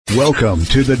Welcome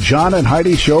to the John and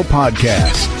Heidi Show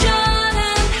podcast. John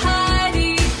and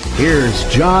Heidi.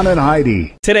 Here's John and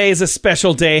Heidi. Today is a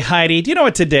special day, Heidi. Do you know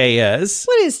what today is?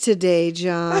 What is today,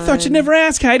 John? I thought you'd never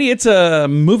ask, Heidi. It's a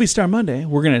Movie Star Monday.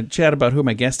 We're going to chat about who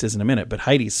my guest is in a minute, but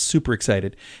Heidi's super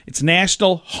excited. It's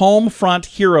National Home Front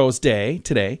Heroes Day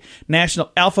today,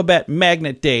 National Alphabet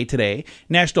Magnet Day today,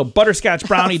 National Butterscotch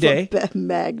Brownie Day. Alphabet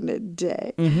Magnet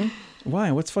Day. Mm-hmm.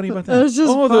 Why? What's funny about that? That was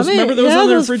just funny. Remember those on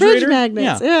the those refrigerator? fridge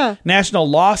magnets, yeah. National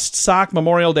Lost Sock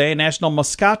Memorial Day, National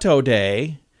Moscato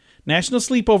Day, National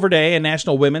Sleepover Day, and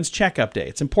National Women's Checkup Day.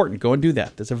 It's important. Go and do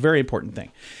that. That's a very important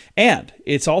thing. And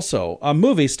it's also a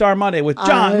Movie Star Monday with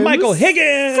John Michael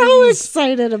Higgins. So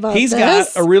excited about He's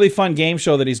this. got a really fun game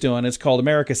show that he's doing. It's called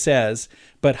America Says.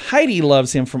 But Heidi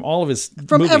loves him from all of his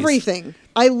movies. Everything.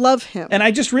 I love him. And I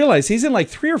just realized he's in like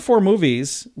 3 or 4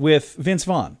 movies with Vince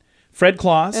Vaughn. Fred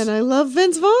Claus. And I love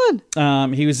Vince Vaughn.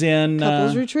 He was in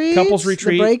Couples Retreat.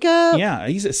 The Breakup. Yeah,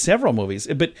 he's in several movies.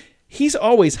 But he's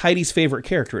always Heidi's favorite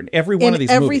character in every one of these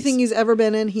movies. Everything he's ever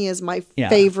been in, he is my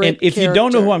favorite And if character. you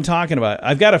don't know who I'm talking about,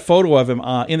 I've got a photo of him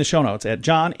in the show notes at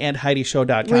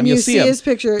johnandheidishow.com. When you You'll see him. his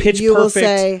picture, Pitch you will perfect.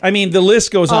 say, I mean, the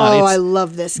list goes on. Oh, I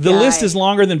love this guy. The list is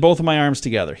longer than both of my arms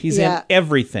together. He's in Yeah.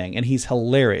 everything, and he's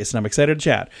hilarious. And I'm excited to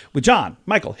chat with John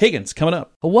Michael Higgins coming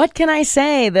up. What can I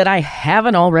say that I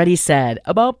haven't already said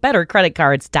about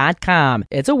bettercreditcards.com?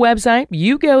 It's a website.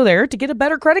 You go there to get a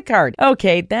better credit card.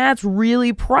 Okay, that's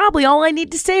really probably all I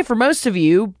need to say for most of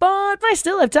you, but I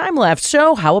still have time left,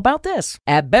 so how about this?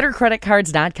 At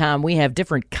bettercreditcards.com, we have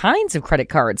different kinds of credit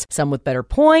cards, some with better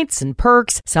points and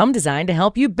perks, some designed to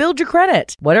help you build your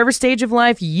credit. Whatever stage of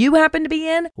life you happen to be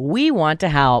in, we want to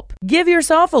help. Give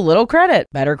yourself a little credit.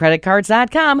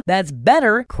 Bettercreditcards.com. That's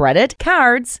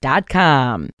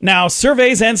bettercreditcards.com. Now,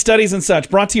 surveys and studies and such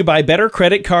brought to you by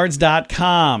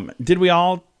bettercreditcards.com. Did we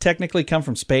all technically come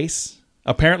from space?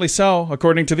 Apparently so,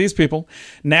 according to these people.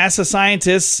 NASA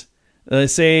scientists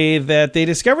say that they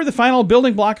discovered the final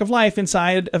building block of life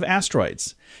inside of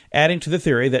asteroids, adding to the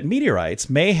theory that meteorites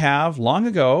may have, long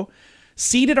ago,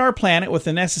 seeded our planet with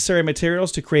the necessary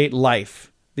materials to create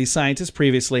life. These scientists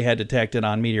previously had detected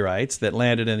on meteorites that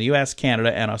landed in the U.S.,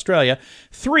 Canada, and Australia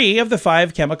 3 of the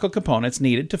 5 chemical components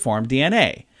needed to form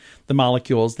DNA, the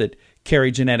molecules that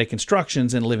carry genetic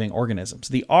instructions in living organisms.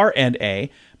 The RNA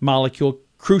molecule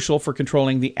crucial for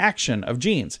controlling the action of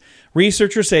genes.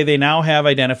 Researchers say they now have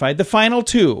identified the final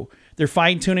 2. They're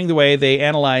fine-tuning the way they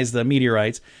analyze the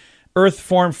meteorites. Earth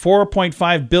formed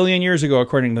 4.5 billion years ago,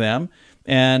 according to them,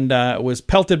 and was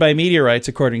pelted by meteorites,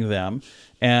 according to them.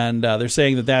 And they're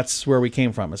saying that that's where we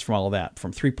came from, is from all of that,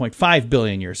 from 3.5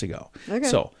 billion years ago. Okay.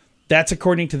 So that's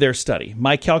according to their study.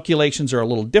 My calculations are a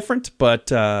little different,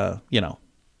 but,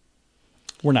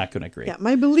 we're not going to agree. Yeah,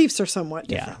 my beliefs are somewhat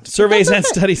different. Yeah. Surveys and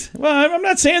studies. Well, I'm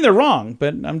not saying they're wrong,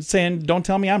 but I'm saying don't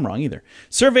tell me I'm wrong either.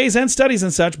 Surveys and studies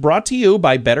and such brought to you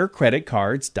by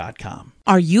bettercreditcards.com.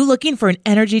 Are you looking for an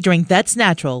energy drink that's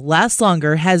natural, lasts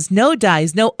longer, has no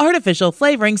dyes, no artificial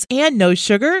flavorings, and no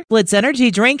sugar? Blitz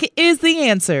Energy Drink is the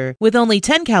answer. With only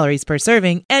 10 calories per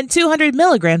serving and 200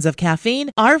 milligrams of caffeine,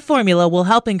 our formula will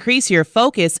help increase your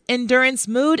focus, endurance,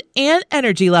 mood, and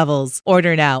energy levels.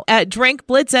 Order now at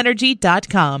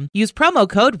drinkblitzenergy.com. Use promo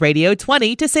code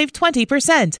RADIO20 to save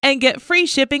 20% and get free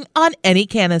shipping on any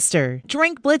canister.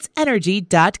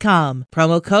 drinkblitzenergy.com.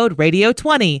 Promo code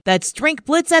RADIO20. That's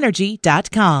drinkblitzenergy.com.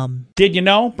 Did you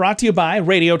know? Brought to you by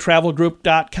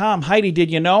radiotravelgroup.com. Heidi, did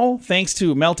you know? Thanks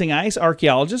to melting ice,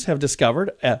 archaeologists have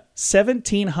discovered a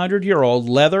 1,700-year-old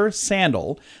leather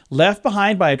sandal left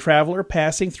behind by a traveler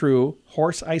passing through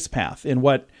Horse Ice Path in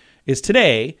what is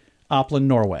today Uppland,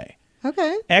 Norway.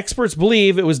 Okay. Experts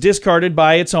believe it was discarded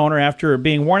by its owner after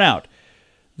being worn out.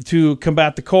 To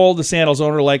combat the cold, the sandal's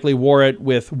owner likely wore it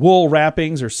with wool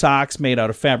wrappings or socks made out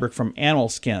of fabric from animal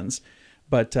skins.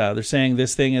 But they're saying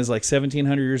this thing is like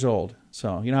 1,700 years old.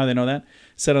 So you know how they know that? It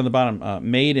said on the bottom,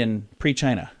 made in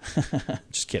pre-China.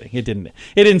 Just kidding. It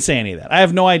didn't say any of that. I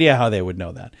have no idea how they would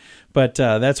know that. But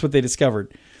that's what they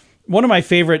discovered. One of my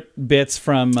favorite bits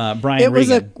from Brian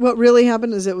Regan. What really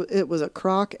happened is it was a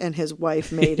crock, and his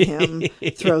wife made him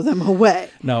throw them away.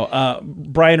 No,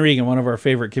 Brian Regan, one of our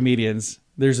favorite comedians.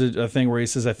 There's a thing where he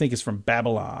says, I think it's from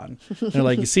Babylon. And they're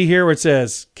like, you see here where it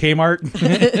says Kmart?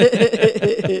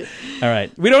 All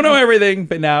right. We don't know everything,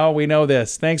 but now we know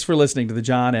this. Thanks for listening to the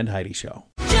John and Heidi Show.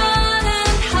 John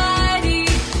and Heidi.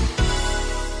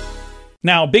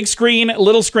 Now, big screen,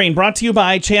 little screen, brought to you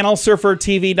by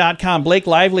ChannelSurferTV.com. Blake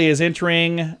Lively is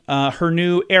entering her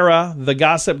new era. The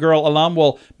Gossip Girl alum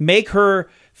will make her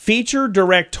feature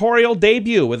directorial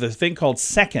debut with a thing called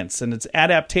Seconds, and it's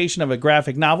adaptation of a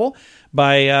graphic novel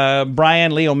by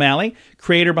Brian Lee O'Malley,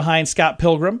 creator behind Scott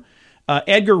Pilgrim.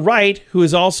 Edgar Wright, who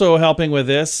is also helping with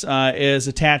this, is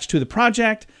attached to the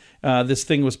project. This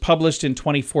thing was published in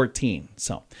 2014.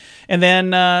 So, and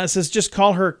then it says just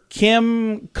call her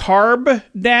Kim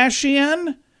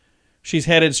Kardashian. She's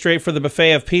headed straight for the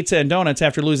buffet of pizza and donuts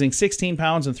after losing 16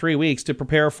 pounds in 3 weeks to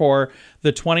prepare for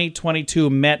the 2022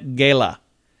 Met Gala.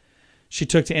 She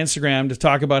took to Instagram to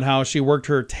talk about how she worked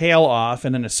her tail off,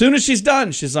 and then as soon as she's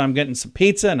done, she's I'm getting some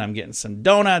pizza and I'm getting some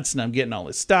donuts and I'm getting all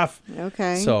this stuff.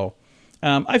 Okay. So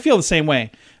I feel the same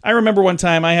way. I remember one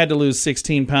time I had to lose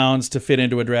 16 pounds to fit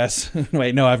into a dress.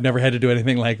 Wait, no, I've never had to do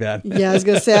anything like that. Yeah, I was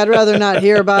going to say, I'd rather not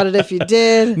hear about it if you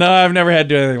did. No, I've never had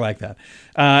to do anything like that.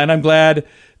 And I'm glad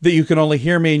that you can only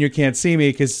hear me and you can't see me,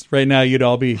 because right now you'd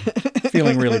all be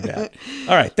feeling really bad.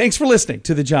 All right, thanks for listening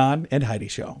to the John and Heidi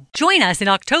Show. Join us in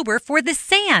October for The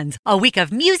Sands, a week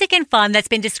of music and fun that's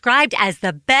been described as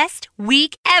the best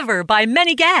week ever by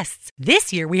many guests.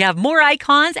 This year we have more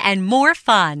icons and more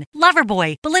fun.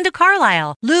 Loverboy, Belinda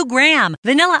Carlisle, Lou Gramm,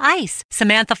 Vanilla Ice,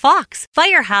 Samantha Fox,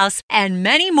 Firehouse, and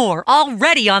many more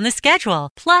already on the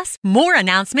schedule. Plus, more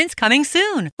announcements coming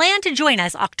soon. Plan to join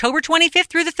us October 25th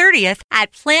through the 30th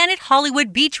at Planet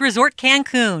Hollywood Beach Resort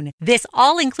Cancun. This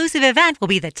all-inclusive event will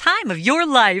be the time of your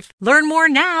life. Learn more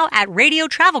now at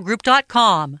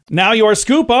radiotravelgroup.com. Now your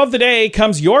scoop of the day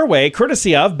comes your way,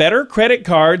 courtesy of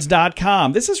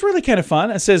bettercreditcards.com. This is really kind of fun.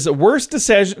 It says worst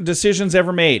decisions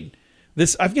ever made.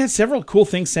 I've got several cool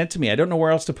things sent to me. I don't know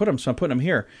where else to put them, so I'm putting them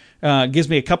here. Gives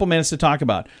me a couple minutes to talk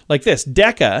about. Like this,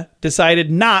 Decca decided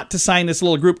not to sign this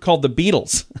little group called the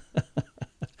Beatles.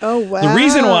 Oh, wow. The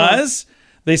reason was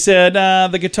they said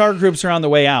the guitar groups are on the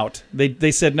way out.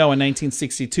 They said no in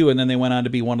 1962, and then they went on to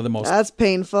be one of the most... That's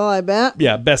painful, I bet.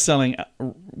 Yeah, best-selling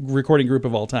recording group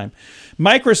of all time.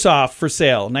 Microsoft for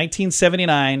sale,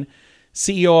 1979.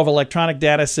 CEO of Electronic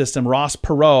Data System, Ross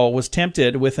Perot, was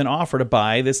tempted with an offer to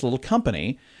buy this little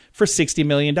company for $60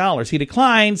 million. He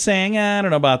declined, saying, I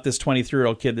don't know about this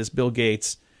 23-year-old kid, this Bill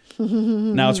Gates.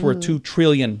 Now it's worth $2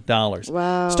 trillion.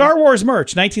 Wow. Star Wars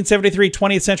merch. 1973,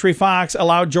 20th Century Fox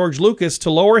allowed George Lucas to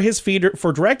lower his fee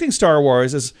for directing Star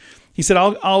Wars. As he said,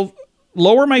 I'll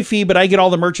lower my fee, but I get all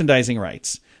the merchandising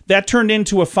rights. That turned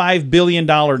into a $5 billion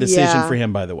decision for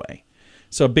him, by the way.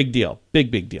 So big deal.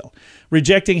 Big deal.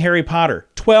 Rejecting Harry Potter.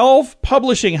 12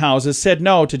 publishing houses said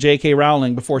no to J.K.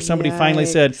 Rowling before somebody finally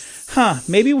said,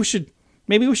 maybe we should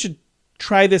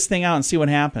try this thing out and see what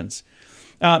happens.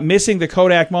 Missing the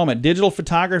Kodak moment. Digital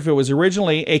photography was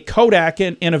originally a Kodak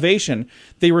innovation.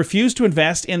 They refused to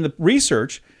invest in the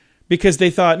research because they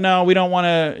thought, no, we don't want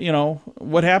to,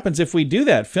 what happens if we do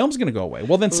that? Film's going to go away.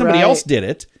 Well, then somebody else did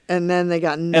it. And then they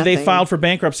got nothing. And they filed for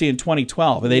bankruptcy in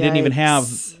 2012. And they didn't even have...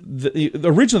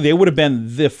 originally, they would have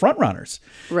been the front runners.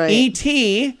 Right.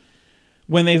 E.T.,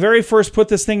 when they very first put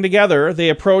this thing together, they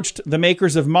approached the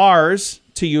makers of Mars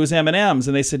to use M&Ms.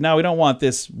 And they said, no, we don't want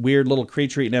this weird little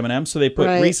creature eating M&Ms. So they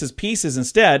put Reese's Pieces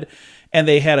instead. And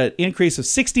they had an increase of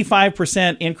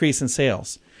 65% increase in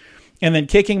sales. And then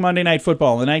kicking Monday Night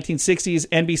Football. In the 1960s,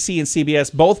 NBC and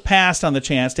CBS both passed on the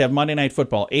chance to have Monday Night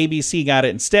Football. ABC got it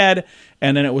instead.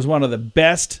 And then it was one of the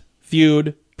best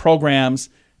viewed programs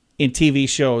in TV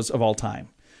shows of all time.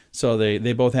 So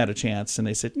they both had a chance, and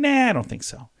they said, nah, I don't think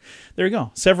so. There you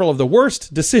go. Several of the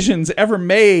worst decisions ever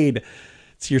made.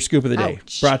 It's your scoop of the day.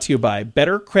 Ouch. Brought to you by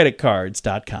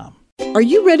bettercreditcards.com. Are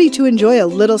you ready to enjoy a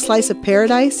little slice of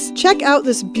paradise? Check out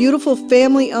this beautiful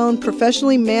family-owned,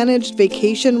 professionally managed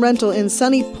vacation rental in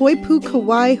sunny Poipu,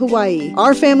 Kauai, Hawaii.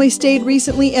 Our family stayed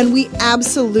recently and we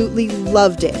absolutely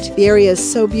loved it. The area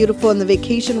is so beautiful and the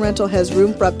vacation rental has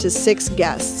room for up to 6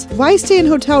 guests. Why stay in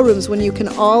hotel rooms when you can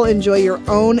all enjoy your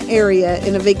own area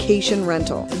in a vacation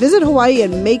rental? Visit Hawaii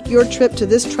and make your trip to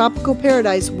this tropical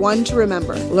paradise one to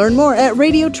remember. Learn more at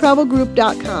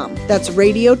radiotravelgroup.com. That's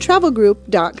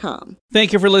radiotravelgroup.com.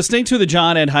 Thank you for listening to the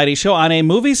John and Heidi Show on a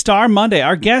Movie Star Monday.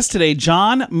 Our guest today,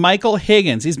 John Michael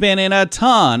Higgins. He's been in a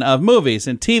ton of movies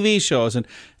and TV shows, and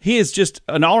he is just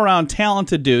an all-around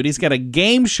talented dude. He's got a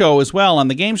game show as well on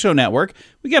the Game Show Network.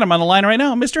 We got him on the line right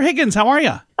now. Mr. Higgins, how are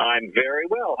you? I'm very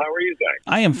well. How are you guys?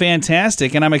 I am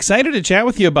fantastic, and I'm excited to chat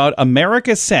with you about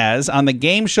America Says on the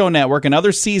Game Show Network,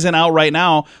 another season out right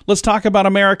now. Let's talk about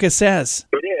America Says.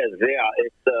 It is, yeah.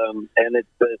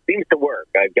 It seems to work.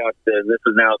 I've got this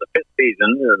is now the 5th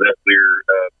season that we're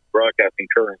broadcasting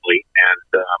currently,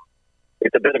 and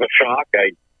it's a bit of a shock.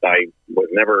 I was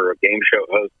never a game show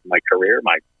host in my career.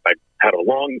 I had a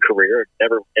long career. It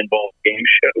never involved game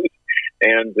shows,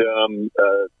 and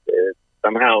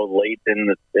somehow late in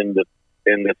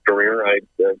this career,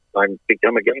 I'm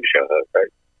become a game show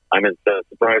host. I'm as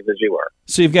surprised as you are.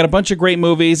 So you've got a bunch of great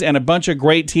movies and a bunch of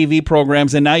great TV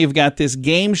programs, and now you've got this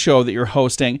game show that you're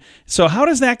hosting. So how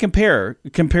does that compare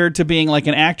compared to being like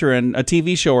an actor in a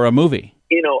TV show or a movie?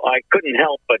 You know, I couldn't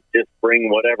help but just bring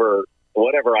whatever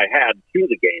I had to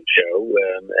the game show,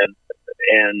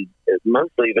 and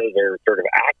mostly those are sort of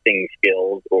acting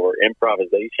skills or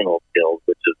improvisational skills,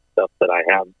 which is stuff that I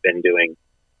have been doing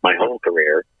my whole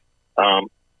career.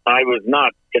 I was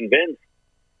not convinced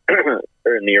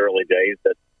in the early days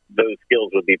that those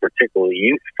skills would be particularly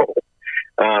useful,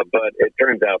 but it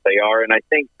turns out they are, and I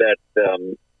think that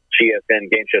GSN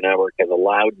Game Show Network has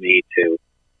allowed me to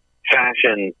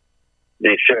fashion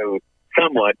the show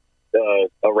somewhat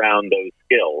around those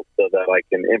skills so that I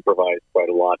can improvise quite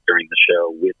a lot during the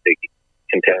show with the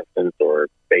contestants or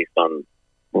based on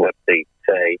what they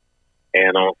say,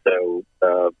 and also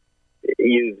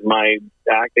use my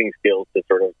acting skills to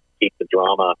sort of keep the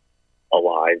drama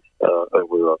alive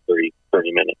over a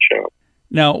 30-minute show.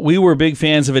 Now, we were big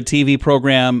fans of a TV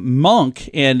program, Monk,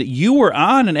 and you were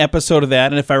on an episode of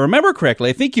that, and if I remember correctly,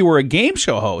 I think you were a game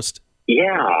show host.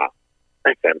 Yeah,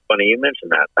 that's funny you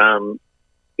mentioned that.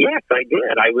 Yes, I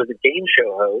did. I was a game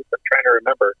show host. I'm trying to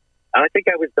remember. I think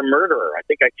I was the murderer. I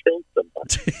think I killed someone.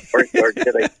 or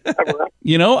did I cover up?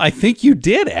 You know, I think you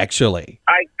did, actually.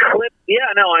 I clipped.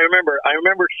 Yeah, no, I remember. I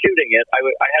remember shooting it. I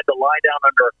had to lie down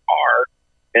under a car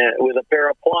with a pair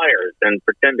of pliers and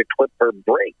pretend to clip her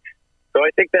brakes. So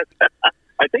I think that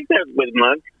was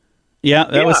Monk. Yeah,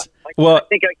 that was. Well, I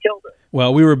think I killed her.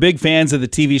 Well, we were big fans of the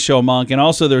TV show Monk, and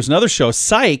also there's another show,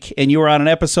 Psych, and you were on an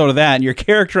episode of that, and your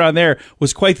character on there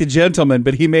was quite the gentleman,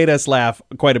 but he made us laugh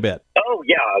quite a bit. Oh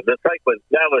yeah, the Psych was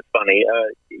funny.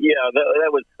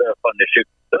 That was fun to shoot.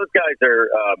 Those guys are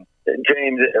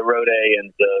James Rode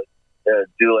and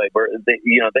Dule.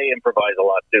 They improvise a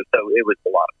lot too, so it was a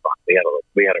lot of fun.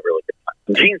 We had a really good time.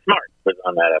 Jean Smart was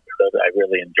on that episode. I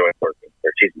really enjoyed working with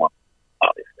her. She's one,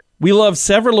 obviously. We love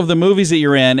several of the movies that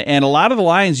you're in, and a lot of the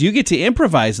lines, you get to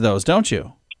improvise those, don't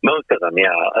you? Most of them,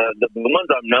 yeah. The ones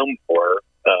I'm known for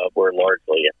were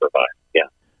largely improvised, yeah.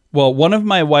 Well, one of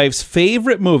my wife's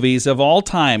favorite movies of all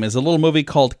time is a little movie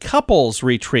called Couples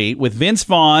Retreat with Vince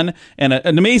Vaughn and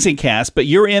an amazing cast, but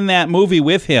you're in that movie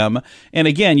with him, and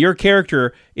again, your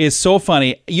character is so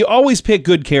funny. You always pick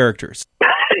good characters.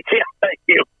 Yeah, thank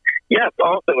you. Yes,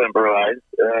 also improvised.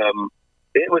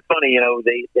 It was funny,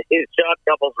 they shot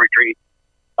Couples Retreat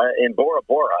in Bora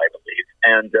Bora, I believe.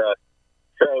 And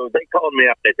so they called me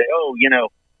up. They said,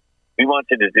 we want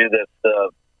you to do this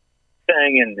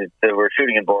thing, and we're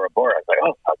shooting in Bora Bora. I was like,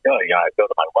 I'll go. Yeah, I go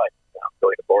to my wife. I'm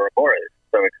going to Bora Bora. It's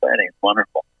so exciting. It's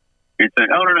wonderful. He said,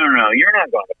 no. You're not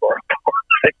going to Bora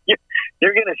Bora.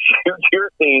 You're going to shoot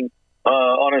your scene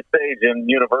on a stage in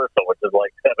Universal, which is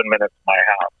like 7 minutes from my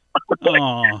house. Like,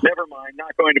 never mind,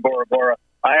 not going to Bora Bora.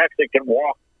 I actually can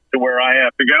walk to where I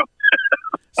have to go.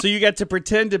 So you got to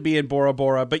pretend to be in Bora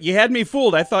Bora, but you had me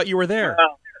fooled. I thought you were there.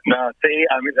 No, see,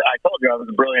 I told you I was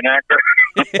a brilliant actor.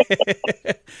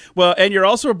 Well, and you're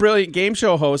also a brilliant game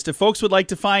show host. If folks would like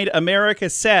to find America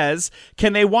Says,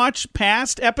 can they watch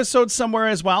past episodes somewhere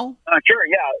as well? Sure,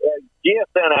 yeah.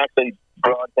 GSN actually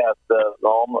broadcasts shows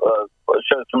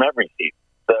from every season.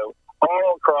 So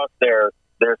all across their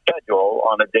schedule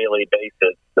on a daily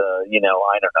basis, I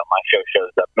don't know, my show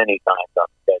shows up many times on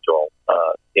the schedule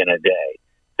in a day.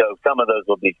 So some of those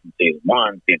will be from season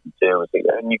 1, season 2,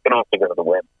 and you can also go to the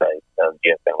website,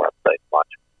 GSN website, and watch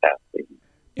past seasons.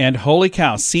 And holy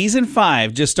cow, season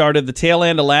 5 just started the tail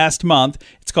end of last month.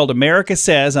 It's called America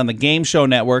Says on the Game Show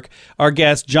Network. Our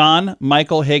guest, John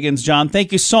Michael Higgins. John,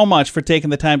 thank you so much for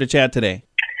taking the time to chat today.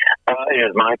 It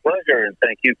is my pleasure, and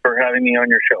thank you for having me on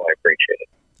your show. I appreciate it.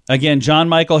 Again, John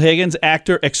Michael Higgins,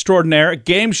 actor extraordinaire,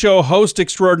 game show host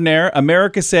extraordinaire,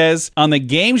 America Says on the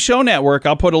Game Show Network.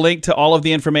 I'll put a link to all of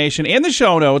the information in the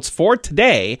show notes for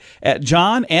today at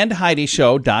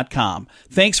johnandheidishow.com.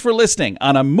 Thanks for listening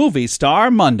on a Movie Star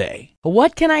Monday.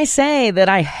 What can I say that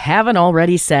I haven't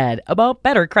already said about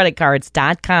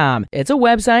bettercreditcards.com? It's a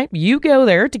website. You go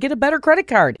there to get a better credit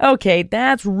card. Okay,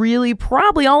 that's really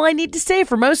probably all I need to say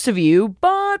for most of you,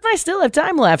 but I still have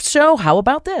time left, so how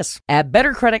about this? At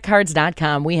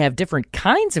bettercreditcards.com, we have different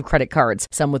kinds of credit cards,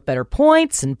 some with better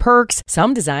points and perks,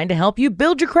 some designed to help you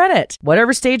build your credit.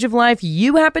 Whatever stage of life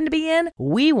you happen to be in,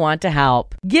 we want to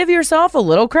help. Give yourself a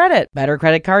little credit.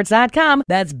 Bettercreditcards.com.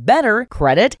 That's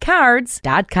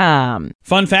bettercreditcards.com.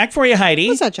 Fun fact for you, Heidi.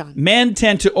 What's that, John? Men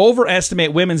tend to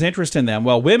overestimate women's interest in them,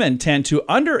 while women tend to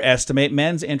underestimate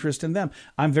men's interest in them.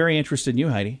 I'm very interested in you,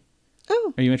 Heidi.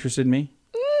 Oh. Are you interested in me?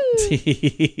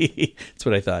 That's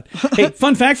what I thought. Hey,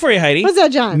 fun fact for you, Heidi. What's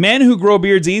that, John? Men who grow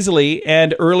beards easily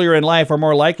and earlier in life are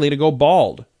more likely to go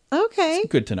bald. Okay.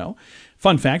 Good to know.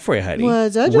 Fun fact for you, Heidi.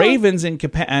 What's that, John? Ravens in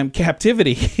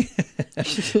captivity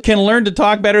can learn to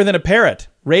talk better than a parrot.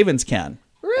 Ravens can.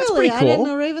 That's Really? pretty I cool. didn't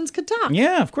know ravens could talk.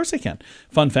 Yeah, of course they can.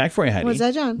 Fun fact for you, Heidi. What's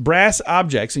that, John? Brass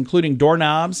objects, including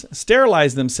doorknobs,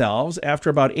 sterilize themselves after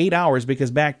about 8 hours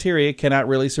because bacteria cannot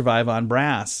really survive on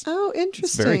brass. Oh, It's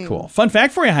interesting. very cool. Fun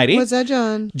fact for you, Heidi. What's that,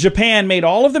 John? Japan made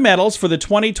all of the medals for the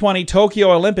 2020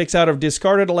 Tokyo Olympics out of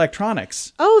discarded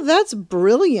electronics. Oh, that's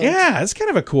brilliant. Yeah, that's kind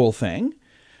of a cool thing.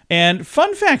 And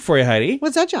fun fact for you, Heidi.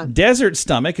 What's that, John? Desert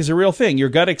stomach is a real thing. Your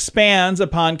gut expands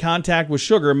upon contact with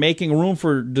sugar, making room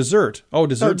for dessert. Oh,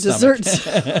 dessert stomach. Desserts.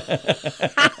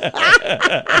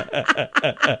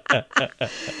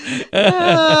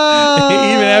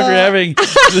 Even after having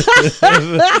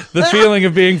the feeling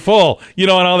of being full, and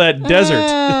all that desert.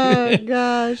 Oh,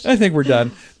 gosh. I think we're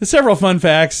done. There's several fun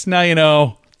facts. Now you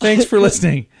know. Thanks for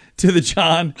listening to the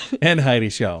John and Heidi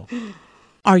Show.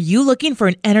 Are you looking for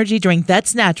an energy drink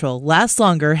that's natural, lasts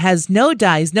longer, has no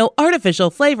dyes, no artificial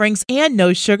flavorings, and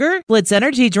no sugar? Blitz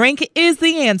Energy Drink is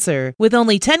the answer. With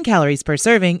only 10 calories per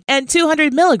serving and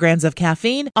 200 milligrams of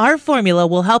caffeine, our formula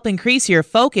will help increase your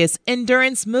focus,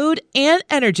 endurance, mood, and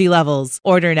energy levels.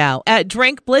 Order now at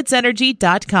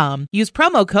drinkblitzenergy.com. Use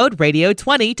promo code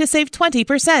RADIO20 to save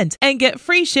 20% and get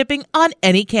free shipping on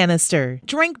any canister.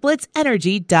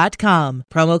 drinkblitzenergy.com.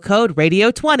 Promo code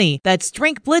RADIO20. That's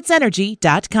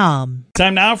drinkblitzenergy.com.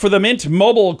 Time now for the Mint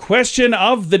Mobile question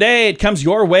of the day. It comes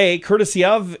your way, courtesy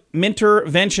of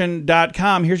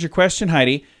mintervention.com. Here's your question,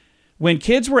 Heidi. When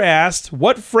kids were asked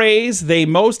what phrase they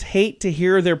most hate to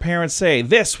hear their parents say,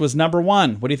 this was number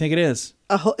one. What do you think it is?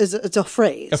 It's a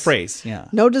phrase. A phrase, yeah.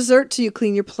 No dessert till you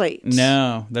clean your plate.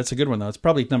 No, that's a good one, though. It's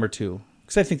probably number two,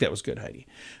 because I think that was good, Heidi.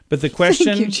 But the question,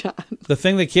 Thank you, John. the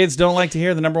thing that kids don't like to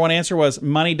hear, the number one answer was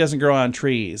money doesn't grow on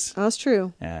trees. Oh, that's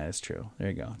true. Yeah, that's true. There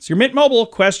you go. It's your Mint Mobile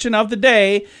question of the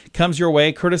day. Comes your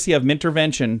way, courtesy of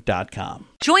mintervention.com.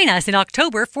 Join us in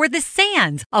October for The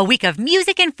Sands, a week of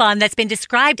music and fun that's been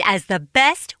described as the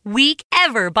best week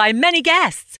ever by many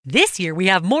guests. This year we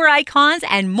have more icons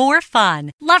and more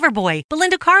fun. Loverboy,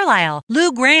 Belinda Carlisle,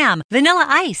 Lou Gramm, Vanilla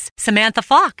Ice, Samantha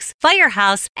Fox,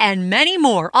 Firehouse, and many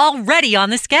more already on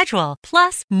the schedule.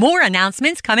 Plus, more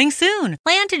announcements coming soon.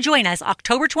 Plan to join us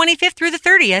October 25th through the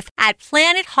 30th at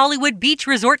Planet Hollywood Beach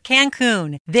Resort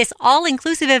Cancun. This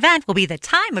all-inclusive event will be the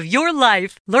time of your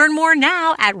life. Learn more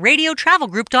now at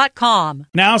radiotravelgroup.com.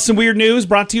 Now, some weird news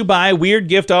brought to you by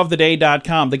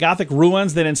WeirdGiftOfTheDay.com. The Gothic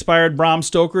ruins that inspired Bram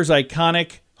Stoker's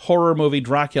iconic horror movie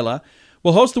Dracula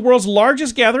will host the world's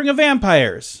largest gathering of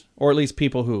vampires, or at least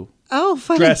people who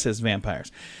Funny. dress as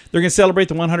vampires. They're going to celebrate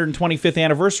the 125th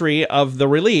anniversary of the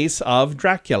release of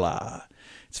Dracula.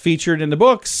 It's featured in the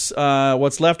books.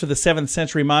 What's left of the 7th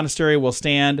century monastery will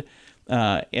stand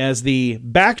as the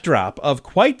backdrop of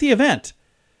quite the event.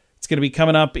 It's going to be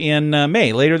coming up in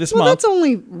May, later this Well, month. that's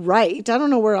only right. I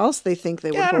don't know where else they think they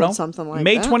would I don't know. hold something like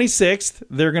May that. 26th,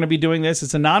 they're going to be doing this.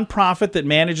 It's a nonprofit that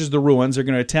manages the ruins. They're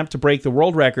going to attempt to break the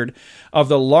world record of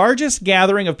the largest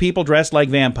gathering of people dressed like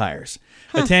vampires.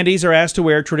 Attendees are asked to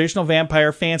wear traditional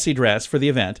vampire fancy dress for the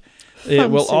event. It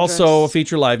will Fancy also dress.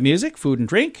 feature live music, food and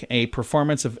drink, a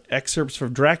performance of excerpts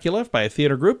from Dracula by a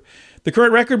theater group. The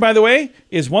current record, by the way,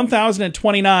 is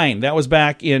 1,029. That was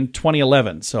back in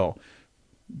 2011. So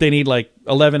they need like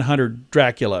 1,100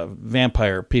 Dracula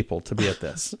vampire people to be at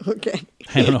this. Okay.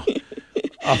 I don't know.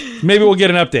 Maybe we'll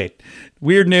get an update.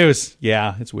 Weird news.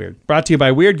 Yeah, it's weird. Brought to you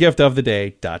by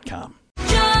WeirdGiftOfTheDay.com.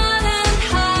 John and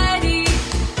Heidi.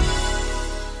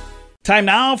 Time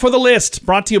now for the list,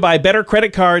 brought to you by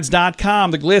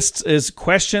BetterCreditCards.com. The list is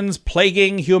questions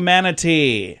plaguing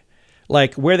humanity.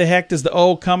 Like, where the heck does the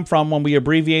O come from when we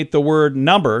abbreviate the word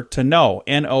number to no,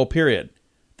 N-O period?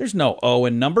 There's no O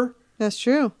in number. That's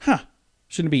true. Huh.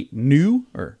 Shouldn't it be new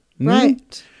or new?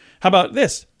 Right. How about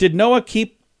this? Did Noah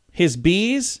keep his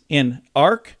bees in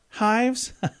ark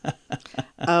hives?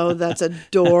 Oh, that's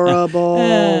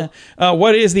adorable.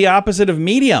 What is the opposite of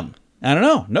medium? I don't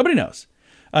know. Nobody knows.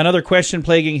 Another question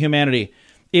plaguing humanity.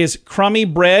 Is crummy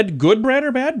bread good bread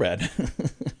or bad bread?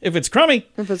 If it's crummy,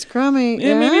 If it's crummy,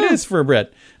 yeah, maybe it is for bread.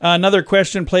 Another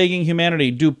question plaguing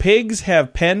humanity. Do pigs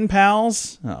have pen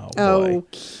pals? Oh, boy. Oh,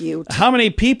 cute. How many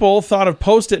people thought of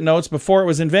Post-it notes before it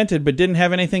was invented but didn't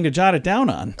have anything to jot it down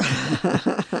on?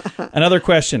 Another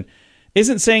question.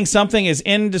 Isn't saying something is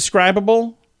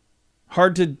indescribable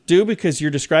hard to do because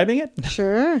you're describing it?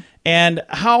 Sure. And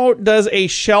how does a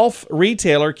shelf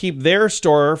retailer keep their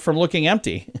store from looking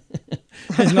empty?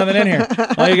 There's nothing in here.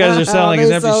 All you guys are selling is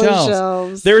They empty sell shelves.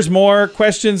 shelves. There's more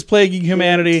questions plaguing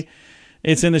humanity.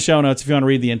 It's in the show notes if you want to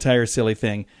read the entire silly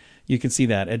thing. You can see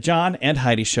that at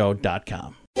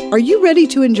johnandheidishow.com. Are you ready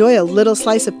to enjoy a little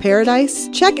slice of paradise?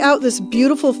 Check out this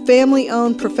beautiful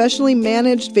family-owned, professionally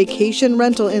managed vacation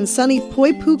rental in sunny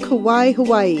Poipu, Kauai,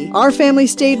 Hawaii. Our family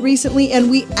stayed recently and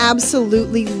we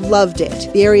absolutely loved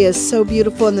it. The area is so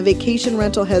beautiful and the vacation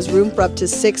rental has room for up to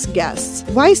 6 guests.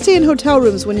 Why stay in hotel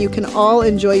rooms when you can all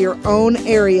enjoy your own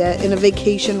area in a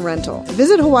vacation rental?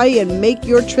 Visit Hawaii and make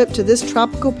your trip to this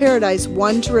tropical paradise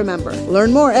one to remember.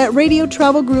 Learn more at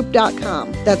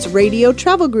radiotravelgroup.com. That's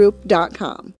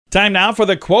radiotravelgroup.com. Time now for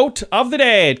the quote of the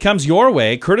day. It comes your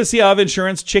way, courtesy of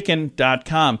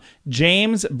InsuranceChicken.com.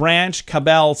 James Branch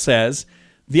Cabell says,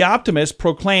 "The optimist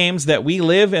proclaims that we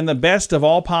live in the best of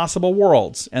all possible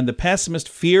worlds, and the pessimist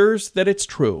fears that it's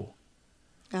true."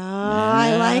 Oh,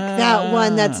 I like that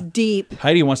one. That's deep.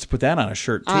 Heidi wants to put that on a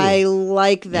shirt, too. I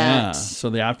like that. Yeah. So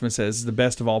the optimist says, the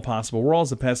best of all possible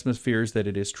worlds. The pessimist fears that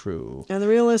it is true. And the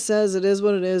realist says it is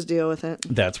what it is. Deal with it.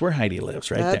 That's where Heidi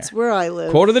lives, right there. That's where I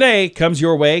live. Quote of the day comes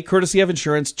your way, courtesy of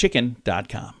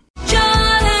InsuranceChicken.com.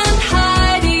 John and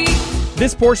Heidi.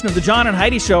 This portion of the John and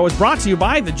Heidi Show is brought to you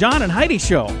by the John and Heidi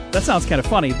Show. That sounds kind of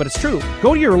funny, but it's true.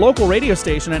 Go to your local radio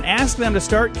station and ask them to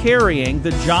start carrying the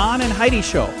John and Heidi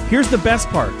Show. Here's the best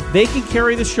part. They can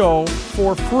carry the show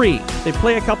for free. They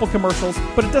play a couple commercials,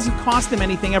 but it doesn't cost them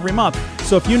anything every month.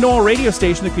 So if you know a radio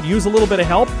station that could use a little bit of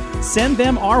help, send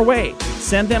them our way.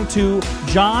 Send them to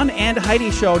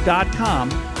johnandheidishow.com.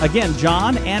 Again,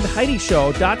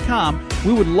 johnandheidishow.com.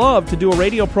 We would love to do a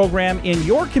radio program in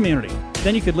your community.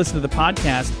 Then you could listen to the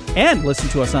podcast and listen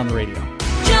to us on the radio.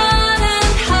 John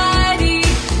and Heidi.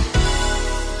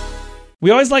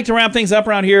 We always like to wrap things up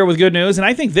around here with good news, and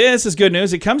I think this is good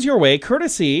news. It comes your way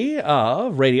courtesy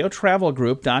of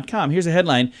radiotravelgroup.com. Here's a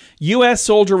headline. U.S.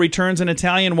 soldier returns an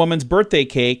Italian woman's birthday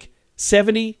cake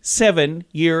 77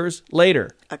 years later.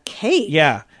 A cake?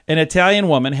 Yeah. An Italian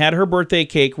woman had her birthday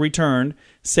cake returned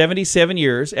 77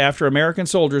 years after American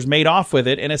soldiers made off with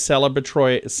it in a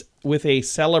celebratory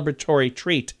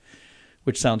treat,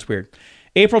 which sounds weird.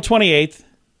 April 28th,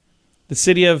 the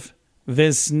city of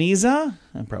Vicenza,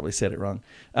 I probably said it wrong,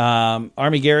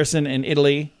 Army garrison in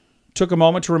Italy, took a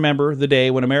moment to remember the day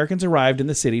when Americans arrived in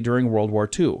the city during World War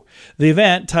II. The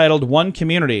event, titled One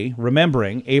Community,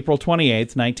 Remembering April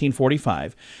 28th,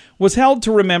 1945, was held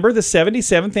to remember the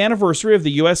 77th anniversary of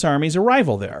the U.S. Army's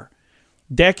arrival there.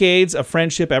 Decades of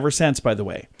friendship ever since, by the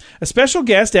way. A special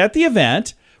guest at the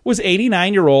event was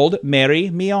 89-year-old Mary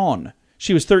Mion.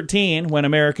 She was 13 when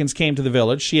Americans came to the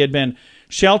village. She had been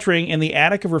sheltering in the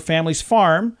attic of her family's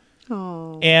farm.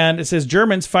 Oh. And it says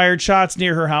Germans fired shots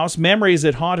near her house, memories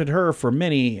that haunted her for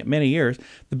many, many years.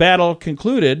 The battle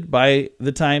concluded by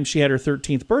the time she had her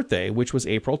 13th birthday, which was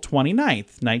April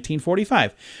 29th,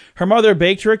 1945. Her mother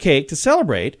baked her a cake to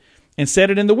celebrate and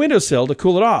set it in the windowsill to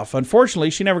cool it off. Unfortunately,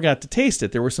 she never got to taste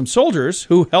it. There were some soldiers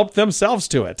who helped themselves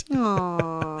to it.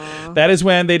 That is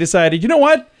when they decided, you know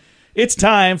what? It's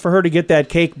time for her to get that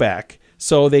cake back.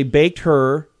 So they baked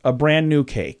her a brand new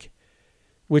cake,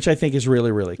 which I think is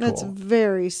really, really cool. That's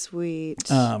very sweet.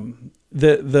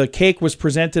 The cake was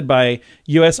presented by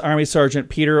U.S. Army Sergeant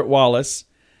Peter Wallace,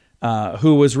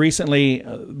 who was recently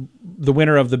the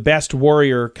winner of the Best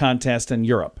Warrior contest in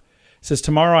Europe. It says,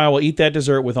 tomorrow I will eat that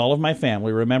dessert with all of my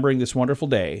family, remembering this wonderful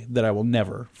day that I will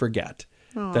never forget.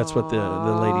 Aww. That's what the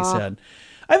lady said.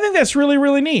 I think that's really,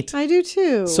 really neat. I do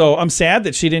too. So I'm sad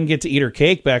that she didn't get to eat her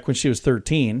cake back when she was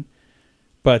 13.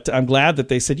 But I'm glad that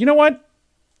they said, you know what?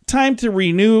 Time to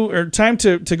renew, or time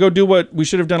to go do what we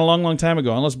should have done a long, long time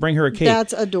ago. And let's bring her a cake.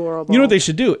 That's adorable. You know what they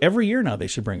should do? Every year now they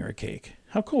should bring her a cake.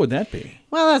 How cool would that be?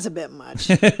 Well, that's a bit much.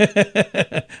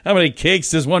 How many cakes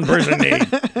does one person need?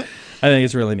 I think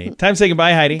it's really neat. Time to say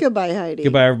goodbye, Heidi. Goodbye, Heidi.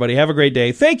 Goodbye, everybody. Have a great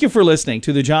day. Thank you for listening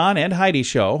to the John and Heidi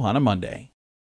Show on a Monday.